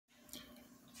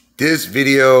This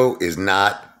video is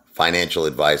not financial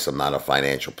advice. I'm not a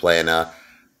financial planner.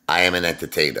 I am an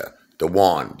entertainer. The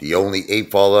one, the only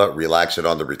Apefather relaxing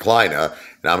on the recliner.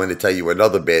 And I'm going to tell you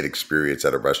another bad experience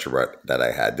at a restaurant that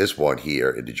I had. This one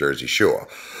here in the Jersey Shore.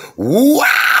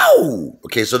 Wow!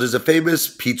 Okay, so there's a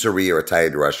famous pizzeria or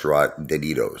Italian restaurant,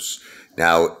 Denitos.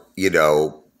 Now,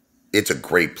 it's a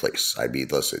great place. I mean,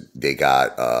 listen, they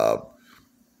got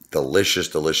delicious,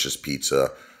 delicious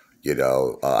pizza.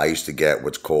 I used to get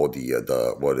what's called the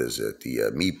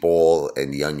meatball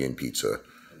and the onion pizza,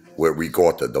 where we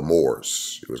got the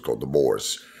Moors. It was called the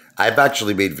Moors. I've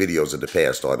actually made videos in the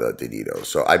past on Denitos.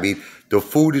 So, I mean, the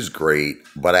food is great,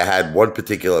 but I had one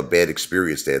particular bad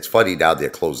experience there. It's funny now they're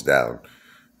closed down.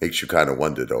 Makes you kind of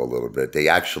wonder, though, a little bit. They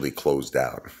actually closed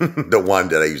down. The one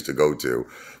that I used to go to.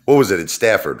 What was it? In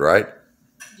Stafford, right?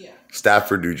 Yeah.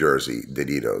 Stafford, New Jersey,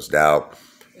 Denitos. Now,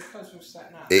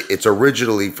 it's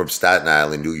originally from Staten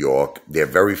Island, New York. They're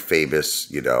very famous,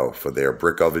 for their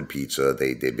brick oven pizza.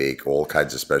 They make all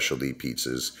kinds of specialty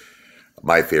pizzas.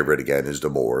 My favorite, again, is the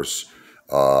Moors.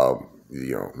 Meatball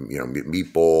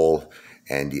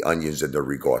and the onions and the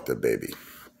ricotta, baby.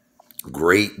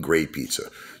 Great, great pizza.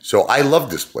 So I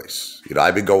love this place.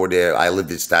 I've been going there. I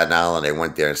lived in Staten Island. I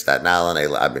went there in Staten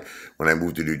Island. When I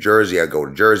moved to New Jersey, I go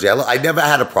to Jersey. I never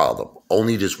had a problem.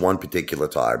 Only this one particular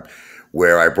time,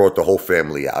 where I brought the whole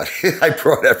family out. I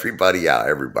brought everybody out,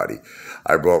 everybody.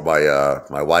 I brought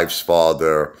my wife's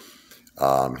father,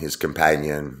 his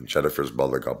companion, Jennifer's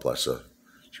mother, God bless her.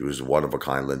 She was one of a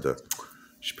kind, Linda.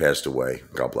 She passed away,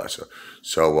 God bless her.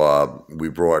 So we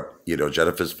brought,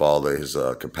 Jennifer's father, his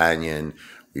companion.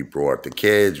 We brought the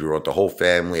kids. We brought the whole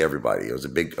family, everybody. It was a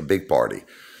big party.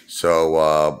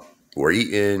 So we're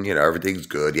eating, everything's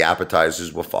good. The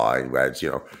appetizers were fine. We had,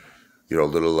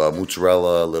 little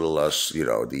mozzarella, little,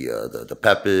 the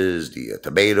peppers, the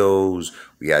tomatoes.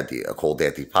 We had the cold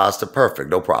antipasta. Perfect,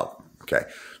 no problem. Okay.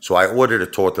 So I ordered a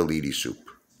tortellini soup.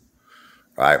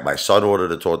 All right. My son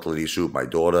ordered a tortellini soup. My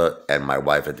daughter and my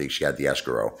wife, I think she had the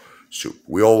escargot soup.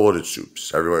 We all ordered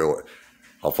soups. Everybody ordered.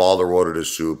 Her father ordered a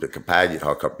soup. The companion,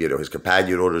 his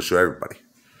companion ordered a soup. Everybody.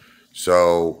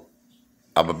 So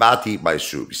I'm about to eat my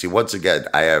soup. You see, once again,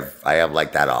 I have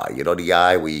like that eye. The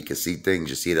eye where you can see things.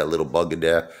 You see that little bug in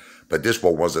there. But this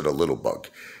one wasn't a little bug.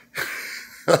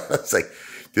 It's like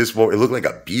this one. It looked like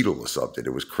a beetle or something.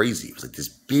 It was crazy. It was like this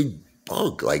big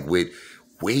bug, like with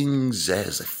wings. It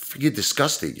was like freaking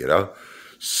disgusting.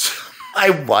 So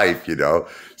my wife,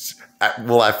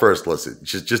 well, at first, listen,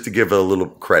 just to give her a little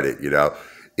credit,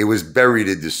 it was buried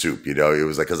in the soup. It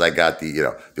was like, because I got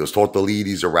there was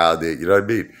tortellinis around it. You know what I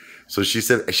mean? So she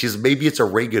said, maybe it's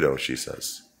oregano, she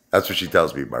says. That's what she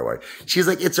tells me, my wife. She's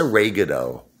like, it's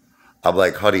oregano. I'm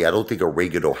like, honey, I don't think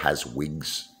oregano has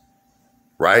wings.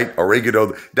 Right?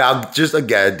 Oregano. Now, just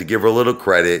again, to give her a little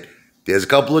credit, there's a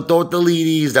couple of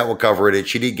tortellinis that were covering it.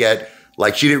 She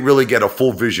didn't really get a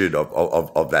full vision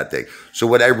of that thing. So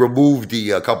when I removed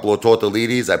the couple of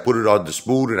tortellinis, I put it on the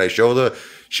spoon and I showed her.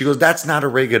 She goes, that's not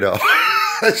oregano.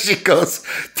 She goes,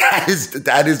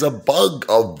 that is a bug,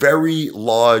 a very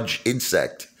large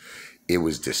insect. It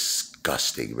was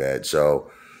disgusting, man.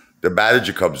 So the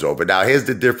manager comes over. Now, here's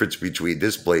the difference between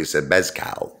this place and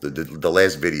Mezcal, the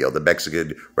last video, the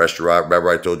Mexican restaurant. Remember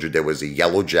I told you there was a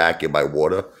yellow jack in my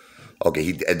water?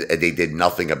 Okay, and they did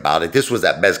nothing about it. This was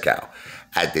at Mezcal.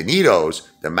 At Denitos,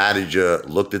 the manager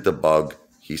looked at the bug.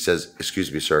 He says,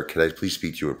 excuse me, sir, can I please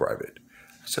speak to you in private?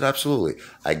 I said, absolutely.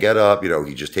 I get up,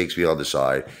 he just takes me on the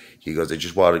side. He goes, I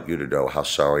just wanted you to know how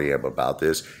sorry I am about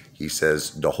this. He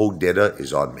says, the whole dinner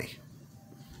is on me.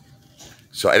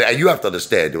 So, and you have to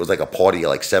understand, it was like a party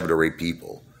of like 7 or 8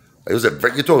 people. It was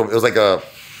like a,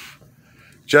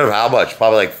 Jennifer, how much?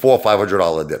 Probably like $400 or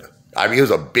 $500 dinner. I mean, it was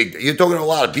you're talking to a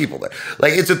lot of people there.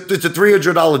 Like, it's a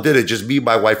 $300 dinner, just me,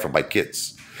 my wife, and my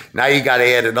kids. Now you got to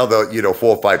add another, 4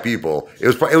 or 5 people. It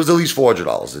was at least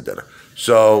 $400 a dinner.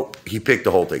 So he picked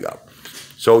the whole thing up.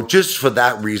 So just for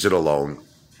that reason alone,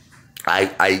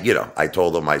 I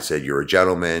told him, I said, you're a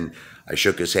gentleman. I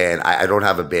shook his hand. I don't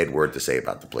have a bad word to say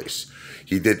about the place.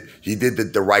 He did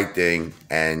the right thing,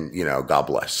 and, God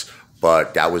bless.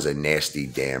 But that was a nasty,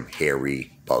 damn,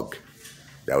 hairy bug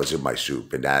that was in my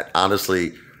soup. And that,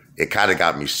 honestly, it kind of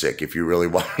got me sick, if you really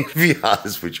want me to be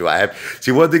honest with you.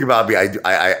 See, one thing about me,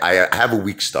 I have a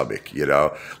weak stomach,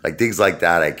 like things like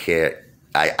that. I can't.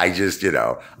 I just,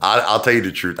 I'll tell you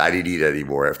the truth. I didn't eat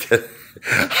anymore after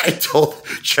I told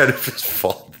Jennifer's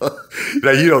father,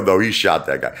 now you don't know, he shot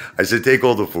that guy. I said, take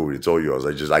all the food, it's all yours.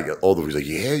 I got all the food. He's like,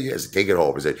 yeah. I said, take it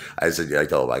home. I said, yeah, I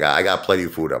told him, I got plenty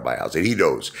of food at my house. And he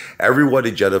knows. Everyone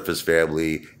in Jennifer's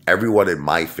family, everyone in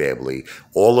my family,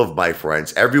 all of my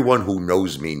friends, everyone who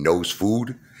knows me knows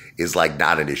food is like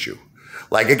not an issue.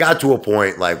 Like it got to a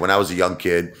point, like when I was a young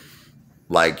kid,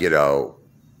 like, you know,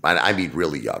 I mean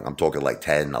really young. I'm talking like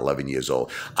 10, 11 years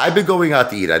old. I've been going out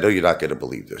to eat. I know you're not going to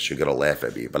believe this. You're going to laugh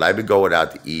at me. But I've been going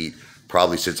out to eat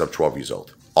probably since I'm 12 years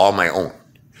old on my own.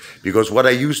 Because what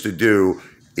I used to do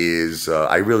is,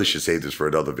 I really should save this for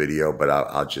another video, but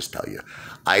I'll just tell you.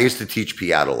 I used to teach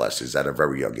piano lessons at a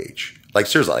very young age. Like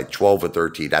seriously, like 12 or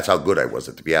 13. That's how good I was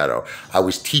at the piano. I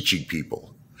was teaching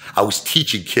people. I was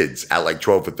teaching kids at like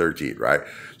 12 or 13, right?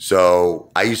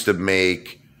 So I used to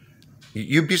make...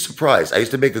 You'd be surprised. I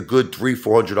used to make a good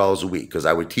 $300-400 a week because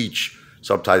I would teach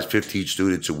sometimes 15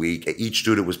 students a week. Each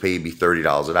student was paying me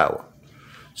 $30 an hour.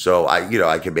 So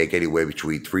I could make anywhere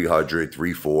between $300,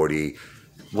 $340,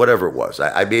 whatever it was.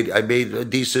 I made a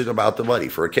decent amount of money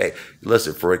for a kid.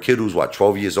 Listen, for a kid who's what,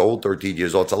 12 years old, 13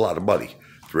 years old, it's a lot of money.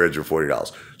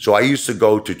 $340. So I used to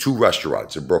go to 2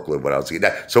 restaurants in Brooklyn when I was a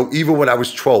kid. So even when I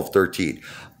was 12, 13,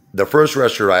 the first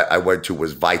restaurant I went to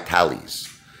was Vitali's.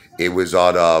 It was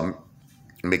on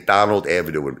McDonald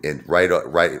Avenue, and right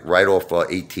off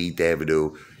 18th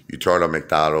Avenue. You turn on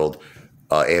McDonald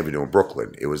Avenue in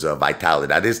Brooklyn. It was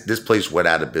Vitality. Now this place went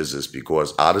out of business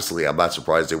because honestly, I'm not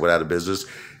surprised they went out of business.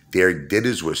 Their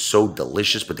dinners were so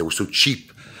delicious, but they were so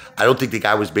cheap. I don't think the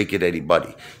guy was making any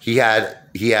money. He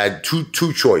had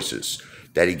two choices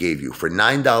that he gave you. For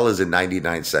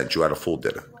 $9.99, you had a full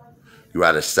dinner. You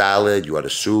had a salad, you had a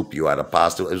soup, you had a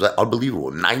pasta. It was like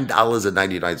unbelievable.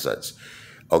 $9.99.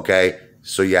 Okay.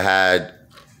 So you had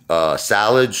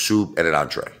salad, soup, and an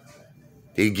entree.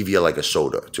 They give you like a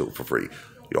soda too for free,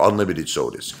 unlimited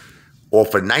sodas. Or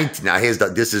for now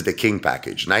this is the king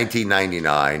package.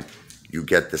 $19.99, you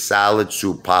get the salad,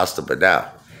 soup, pasta, but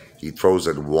now he throws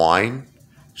in wine,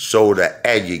 soda,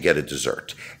 and you get a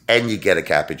dessert, and you get a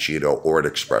cappuccino or an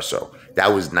espresso.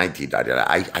 That was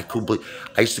 $19.99.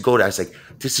 I used to go there. I was like,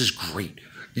 this is great.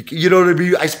 You know what I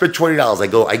mean? I spent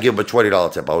 $20. I give him a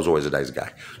 $20 tip. I was always a nice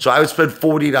guy. So I would spend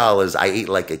 $40. I ate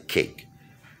like a king.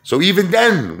 So even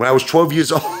then, when I was 12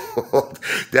 years old,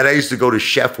 then I used to go to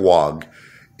Chef Wong.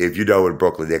 If you know in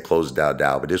Brooklyn, they're closed down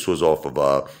now. But this was off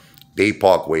of Bay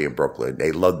Parkway in Brooklyn.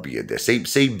 They loved being there.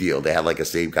 Same deal. They had like a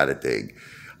same kind of thing.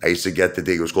 I used to get the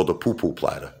thing. It was called the poo-poo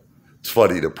platter. It's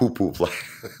funny, the poo-poo platter.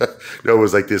 It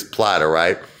was like this platter,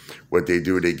 right? What they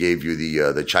do, they gave you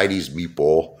the Chinese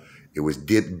meatball. It was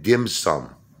dim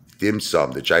sum,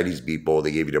 the Chinese meatball.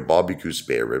 They gave you the barbecue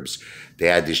spare ribs. They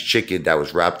had this chicken that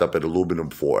was wrapped up in aluminum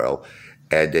foil.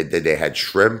 And then they had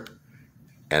shrimp.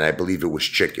 And I believe it was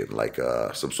chicken, like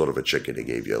some sort of a chicken they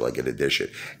gave you, like an addition.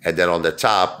 And then on the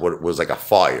top, what was like a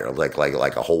fire, like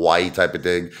a Hawaii type of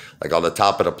thing. Like on the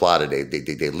top of the platter,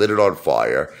 they lit it on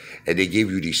fire. And they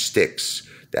gave you these sticks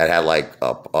that had like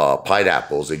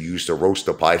pineapples, and you used to roast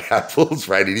the pineapples,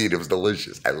 right, and eat. It was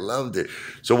delicious. I loved it.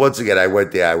 So once again, I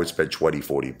went there. I would spend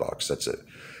 $20-40. That's it.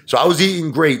 So I was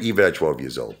eating great even at 12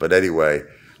 years old. But anyway,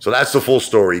 so that's the full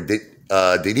story.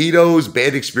 Danito's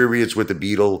bad experience with the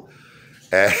Beetle,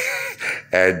 and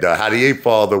how the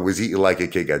Apefather was eating like a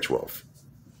king at 12.